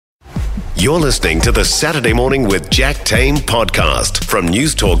You're listening to the Saturday Morning with Jack Tame podcast from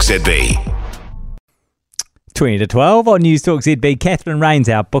News Talk ZB. 20 to 12 on News Talk ZB. Catherine Raynes,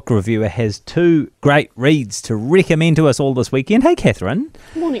 our book reviewer, has two great reads to recommend to us all this weekend. Hey, Catherine.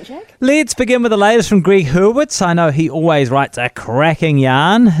 Good morning, Jack. Let's begin with the latest from Greg Hurwitz. I know he always writes a cracking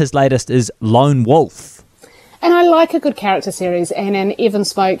yarn. His latest is Lone Wolf. And I like a good character series, and in Evan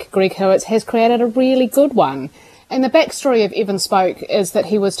Spoke, Greg Hurwitz has created a really good one. And the backstory of Evan Spoke is that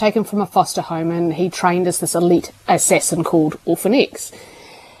he was taken from a foster home and he trained as this elite assassin called Orphan X.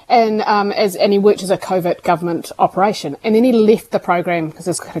 And he worked as a covert government operation. And then he left the program because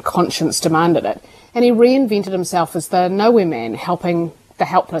his kind of conscience demanded it. And he reinvented himself as the nowhere man, helping the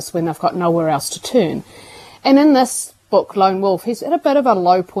helpless when they've got nowhere else to turn. And in this book, Lone Wolf, he's at a bit of a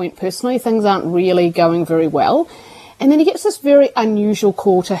low point personally. Things aren't really going very well. And then he gets this very unusual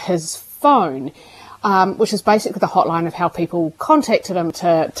call to his phone, which is basically the hotline of how people contacted him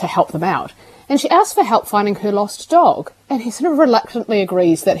to help them out. And she asks for help finding her lost dog. And he sort of reluctantly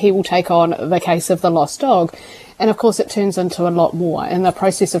agrees that he will take on the case of the lost dog. And of course it turns into a lot more. In the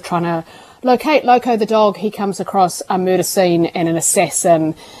process of trying to locate Loco the dog, he comes across a murder scene and an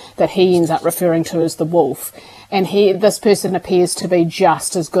assassin that he ends up referring to as the Wolf. And this person appears to be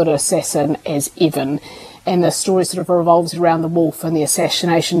just as good an assassin as Evan. And the story sort of revolves around the Wolf and the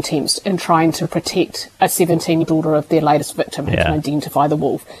assassination attempts and trying to protect a 17-year-old daughter of their latest victim who can identify the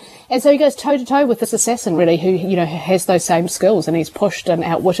Wolf. And so he goes toe-to-toe with this assassin, really, who, has those same skills, and he's pushed and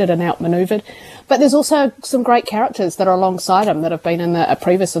outwitted and outmaneuvered. But there's also some great characters that are alongside him that have been in the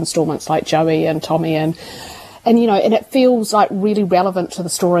previous installments, like Joey and Tommy, and it feels like really relevant to the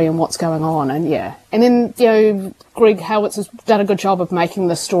story and what's going on. And then, Greg Hurwitz has done a good job of making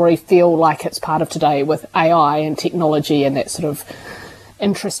the story feel like it's part of today with AI and technology and that sort of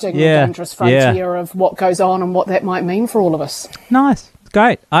interesting and dangerous frontier of what goes on and what that might mean for all of us. Nice.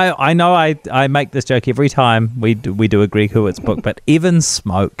 Great. I know I make this joke every time we do a Greg Hurwitz book, but Evan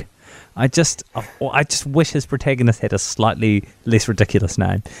Smoke, I just wish his protagonist had a slightly less ridiculous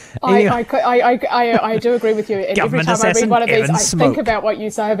name. I do agree with you. And every time I read one of these, I think about what you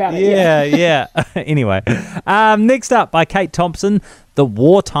say about it. Yeah. Anyway, next up by Kate Thompson, The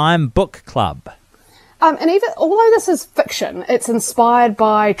Wartime Book Club. And even although this is fiction, it's inspired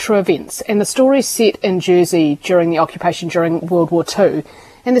by true events, and the story's set in Jersey during the occupation during World War II.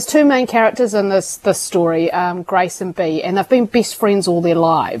 And there's two main characters in this story, Grace and Bea, and they've been best friends all their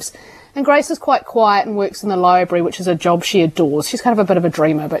lives. And Grace is quite quiet and works in the library, which is a job she adores. She's kind of a bit of a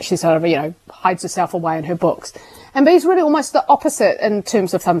dreamer, but she sort of, hides herself away in her books. And Bea's really almost the opposite in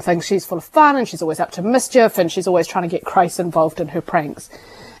terms of some things. She's full of fun, and she's always up to mischief, and she's always trying to get Grace involved in her pranks.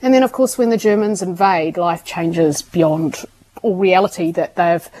 And then, of course, when the Germans invade, life changes beyond all reality that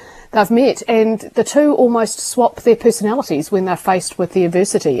they've met. And the two almost swap their personalities when they're faced with the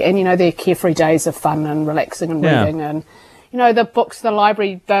adversity. And, their carefree days of fun and relaxing and reading. And, the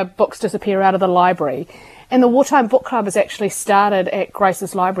books disappear out of the library. And the Wartime Book Club has actually started at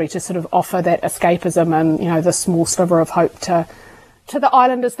Grace's library to sort of offer that escapism and, the small sliver of hope to the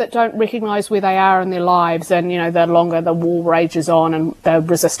islanders that don't recognise where they are in their lives. And, the longer the war rages on and the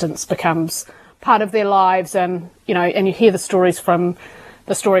resistance becomes part of their lives. And, and you hear the story from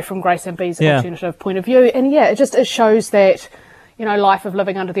Grace and Bea's alternative point of view. And it shows that, life of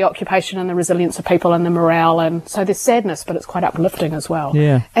living under the occupation and the resilience of people and the morale. And so there's sadness, but it's quite uplifting as well.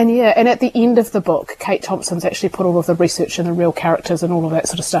 Yeah. And at the end of the book, Kate Thompson's actually put all of the research and the real characters and all of that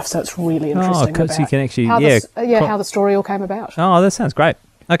sort of stuff. So it's really interesting about so you can actually, how the story all came about. Oh, that sounds great.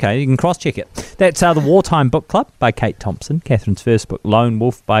 Okay, you can cross-check it. That's The Wartime Book Club by Kate Thompson, Catherine's first book, Lone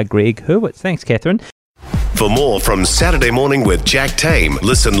Wolf by Greg Hurwitz. Thanks, Catherine. For more from Saturday Morning with Jack Tame,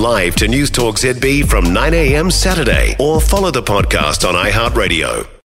 listen live to News Talk ZB from 9 a.m. Saturday or follow the podcast on iHeartRadio.